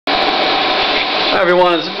Hi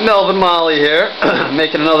everyone, it's Melvin Molly here,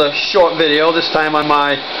 making another short video, this time on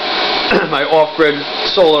my my off-grid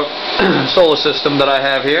solar system that I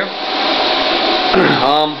have here.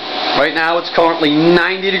 Right now it's currently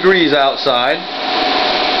 90 degrees outside.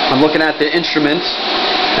 I'm looking at the instruments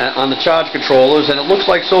on the charge controllers, and it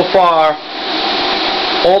looks like so far,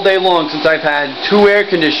 all day long, since I've had 2 air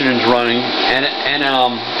conditioners running and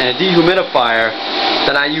a dehumidifier,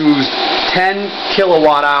 that I used 10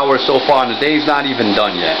 kilowatt hours so far, and the day's not even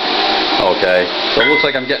done yet. Okay, so it looks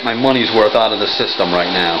like I'm getting my money's worth out of the system right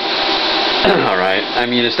now. Alright, I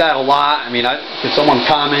mean, is that a lot? I mean, could someone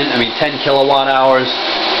comment? I mean, 10 kilowatt hours.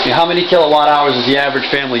 I mean, how many kilowatt hours does the average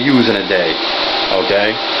family use in a day?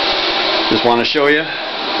 Okay, just want to show you.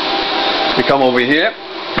 You come over here.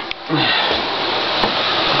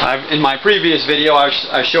 In my previous video,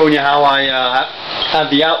 I've shown you how I have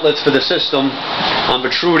the outlets for the system on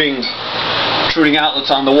protruding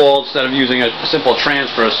outlets on the wall instead of using a simple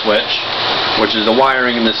transfer switch, which is the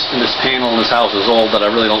wiring in this panel in this house is old that I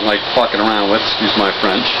really don't like fucking around with, excuse my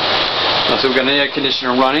French. So we've got an air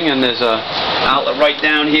conditioner running, and there's a outlet right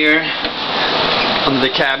down here under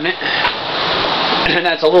the cabinet, and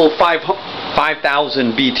that's a little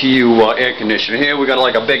 5,000 BTU air conditioner. Here we got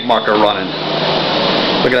like a big mucker running.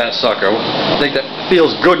 Look at that sucker. I think that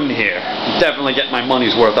feels good in here. Definitely get my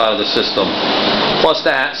money's worth out of the system. Plus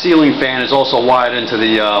that ceiling fan is also wired into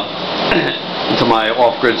the into my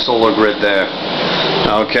off-grid solar grid there.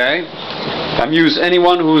 Okay. If I'm using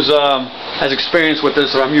anyone who's has experience with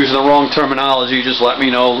this, or I'm using the wrong terminology, just let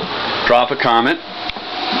me know. Drop a comment.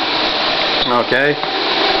 Okay.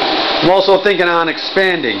 I'm also thinking on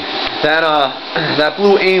expanding. That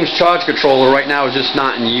blue Ames charge controller right now is just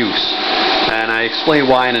not in use, and I explain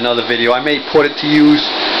why in another video. I may put it to use.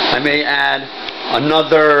 I may add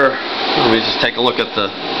another. Let me just take a look at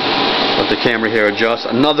what the camera here adjusts.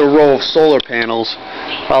 Another row of solar panels,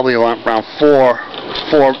 probably around four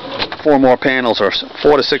more panels, or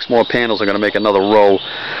 4 to 6 more panels are going to make another row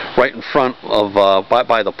right in front of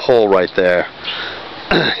by the pole right there.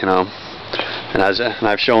 You know, and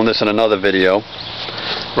I've shown this in another video.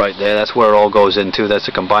 Right there, that's where it all goes into. That's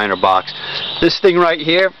a combiner box. This thing right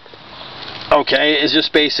here, okay, is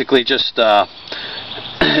just basically just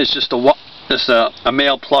it's just a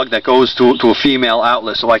male plug that goes to a female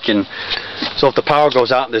outlet, so if the power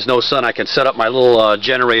goes out and there's no sun, I can set up my little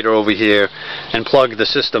generator over here and plug the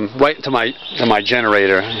system right into my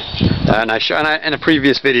generator. And in a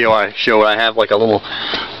previous video I showed I have like a little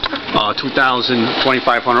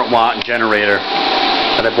 2500 watt generator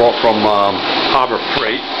that I bought from Harbor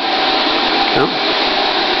Freight.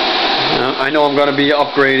 I know I'm going to be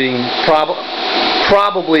upgrading. I'm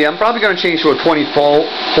probably going to change to a 24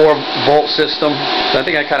 volt system. So I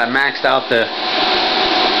think I kind of maxed out the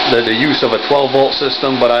use of a 12 volt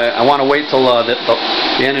system, but I want to wait till the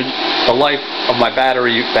life of my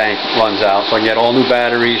battery bank runs out, so I can get all new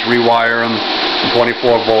batteries, rewire them,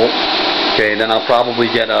 24 volt. Okay, then I'll probably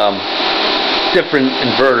get different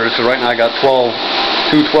inverters. So right now I got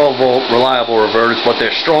two 12 volt reliable inverters, but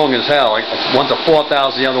they're strong as hell. One's a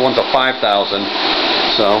 4,000, the other one's a 5,000.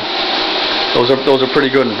 So those are pretty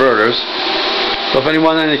good inverters. So if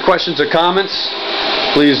anyone has any questions or comments,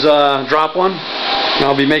 please drop one.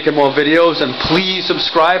 I'll be making more videos, and please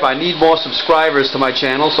subscribe. I need more subscribers to my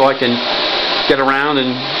channel so I can get around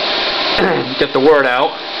and get the word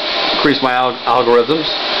out, increase my algorithms.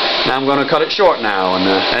 Now I'm going to cut it short now, and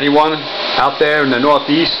anyone out there in the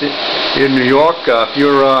Northeast, in New York, if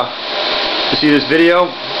you're to see this video,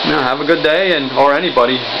 have a good day, or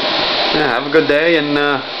anybody, have a good day, and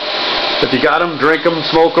if you got them, drink them,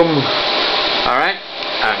 smoke them. All right,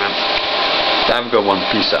 man. Have a good one.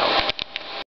 Peace out.